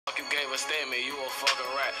gave a statement, you a fucking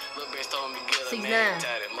rat. Little bitch told me get her name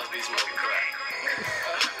tatted, must be smoking crack.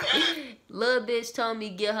 Little bitch told me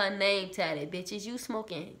get her name tatted. Bitches, you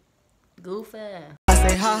smoking goof ass. I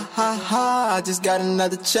say ha ha ha, I just got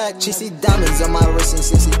another check. She see diamonds on my wrist and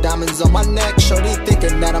she see diamonds on my neck. Shorty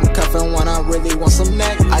thinking that I'm cuffing when I really want some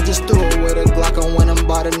neck. I just threw it with a Glock on when I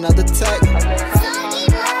bought another tech.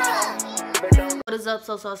 What is up,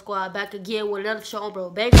 SOSAUCED squad? Back again with another show, bro.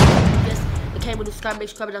 Baby, yes, it came with a subscribe. Make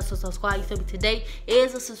sure you subscribe to SOSAUCED squad. You feel me? Today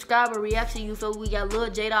is a subscriber reaction. You feel me? We got Lil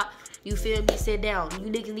Jdot. You feel me? Sit down.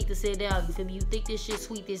 You niggas need to sit down. You feel me? You think this shit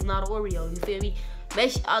sweet? It's not Oreo. You feel me?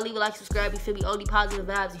 Make sure y'all leave a like, subscribe. You feel me? Only positive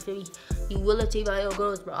vibes. You feel me? You will achieve all your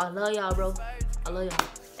goals, bro. I love y'all, bro. I love y'all.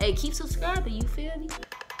 Hey, keep subscribing. You feel me?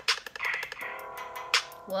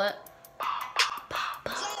 What?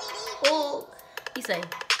 Oh, he say.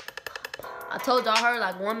 I told y'all heard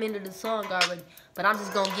like 1 minute of the song already, but I'm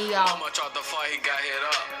just gonna give y'all. How much off the fight he got hit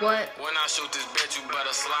up? What? When I shoot this bitch, you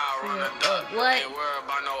better slide, run a duck. What? Ain't worried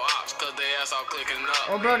about no ops, cause they ass all clicking up.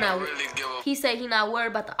 Oh, bro, now really he say he not worried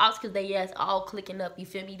about the ops, cause they ass all clicking up. You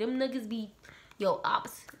feel me? Them niggas be yo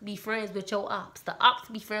ops be friends with your ops. The ops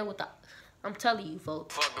be friends with the. I'm telling you,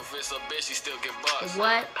 folks. Fuck if it's a bitch, she still get bust.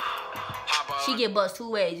 What? She get bust 2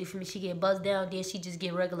 ways. You feel me? She get bust down, then she just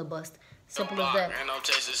get regular bust. Simple as that. Ain't no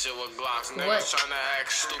chasing shit with Glocks. What? Niggas tryna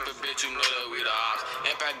act stupid, bitch, you know that we the ops.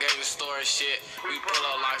 Impact game store and shit. We pull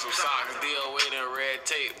up like some socks. Deal with and red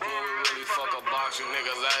tape. Boy, we really fuck a box. You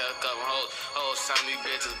niggas out here cuffing hoes. Hoes tell me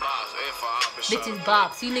bitches bops. If I op and bitches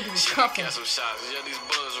bops. You niggas is cuffing. Some shots. Yeah, these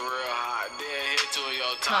bullets are real hot. Then hit you in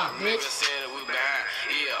your top. Niggas said that we behind.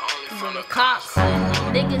 Yeah, only from the cops.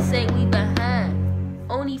 Niggas say we behind.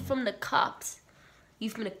 Only from the cops. You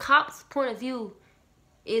from the cops' point of view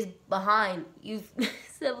is behind. You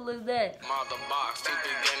simple as that. Mouth the box, too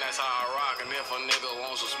big game, that's how I rock. And if a nigga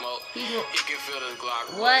wants to smoke, he can feel this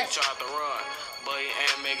Glock. What? He tried to run, but he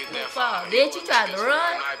ain't make it that far. far. Bitch, you tried to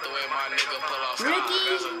run? Like the way my nigga pull off Ricky.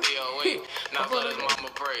 that's a DOA. Now for his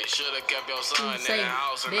mama pray. Should've kept your son in the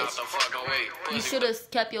house and out the fucking way. You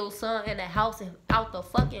should've kept your son in the house and out the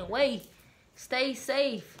fucking way. Stay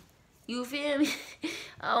safe. You feel me?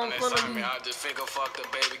 I don't follow you. I just finger fuck the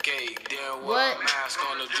baby cake. Then what? Mask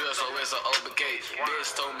on the drill, so it's an open cake.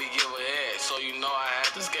 Bitch told me give her head, so you know I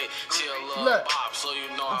had to skate. She a little pop, so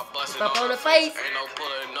you know I busted on the face. Ain't no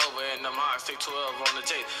pulling over in them hot. Stick 12 on the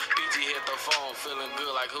chase. PG hit the phone, feeling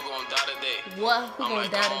good like who gon' die today? What? Who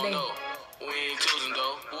gon' die today? We ain't choosing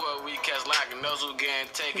though. Whoever we catch lacking, those who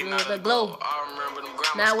getting taken out the of glow. I remember them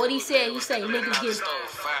grandmas. Now what he said? He say niggas get.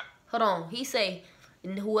 Hold on. He say.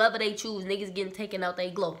 And whoever they choose, niggas getting taken out they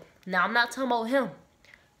glow. Now, I'm not talking about him.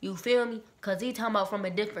 You feel me? Because he talking about from a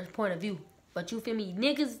different point of view. But you feel me?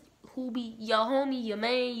 Niggas who be your homie, your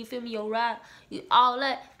man, you feel me? Your ride, all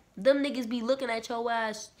that. Them niggas be looking at your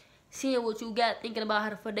ass, seeing what you got, thinking about how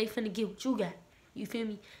the fuck they finna get what you got. You feel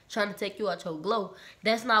me? Trying to take you out your glow.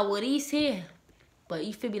 That's not what he said. But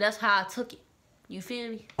you feel me? That's how I took it. You feel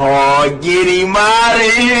me? Oh, get him out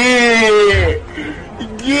of here!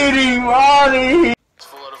 Get him out of here!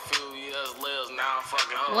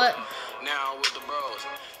 What? Now with the bros,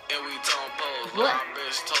 and we tone pose. What? My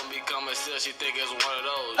bitch told me come and sit. She think it's one of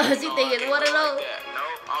those. She think it's one of those?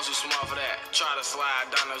 I'm too smart for that. Try to slide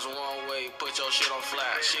down this one way, put your shit on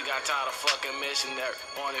flat. She got tired of fucking missionary.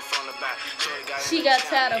 On it from the back. She got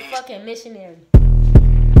tired of fucking missionary.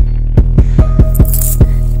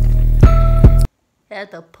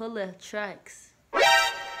 Had to pull the tracks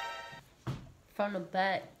from the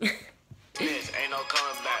back. Bitch, ain't no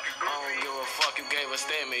coming back. I don't give a fuck. You gave a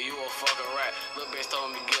statement. You a fucking rat. Little bitch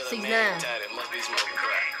told me get her name tatted. Must be smoking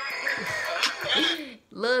crack.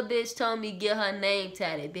 Little bitch told me get her name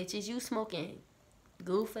tatted. Bitches, you smoking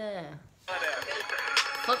goof ass.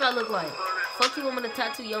 Fuck I look like. Fuck you want me to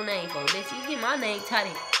tattoo your name for, bitch. You get my name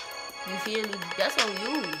tatted. You feel me? That's on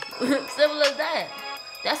you. Simple as that.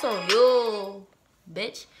 That's on you,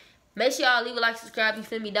 bitch. Make sure y'all leave a like, subscribe. You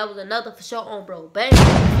feel me? That was another for sure on, bro. Bang. You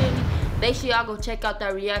feel me? Make sure y'all go check out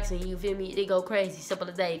that reaction, you feel me? They go crazy, simple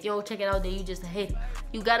as that. If you don't check it out, then you just a hater.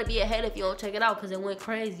 You gotta be a hater if you don't check it out, because it went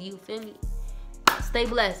crazy, you feel me? Stay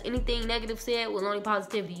blessed. Anything negative said was only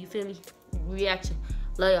positivity, you feel me? Reaction.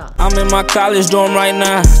 Love y'all. I'm in my college dorm right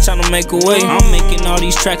now, trying to make a way. I'm making all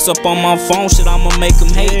these tracks up on my phone, shit, I'ma make them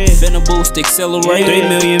hate. Finna boost, accelerate. 3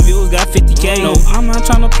 million views, got 50K. No, I'm not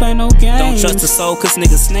trying to play no games. Don't trust the soul, cause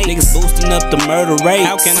niggas snake. Niggas boosting up the murder rate.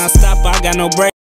 How can I stop? I got no break.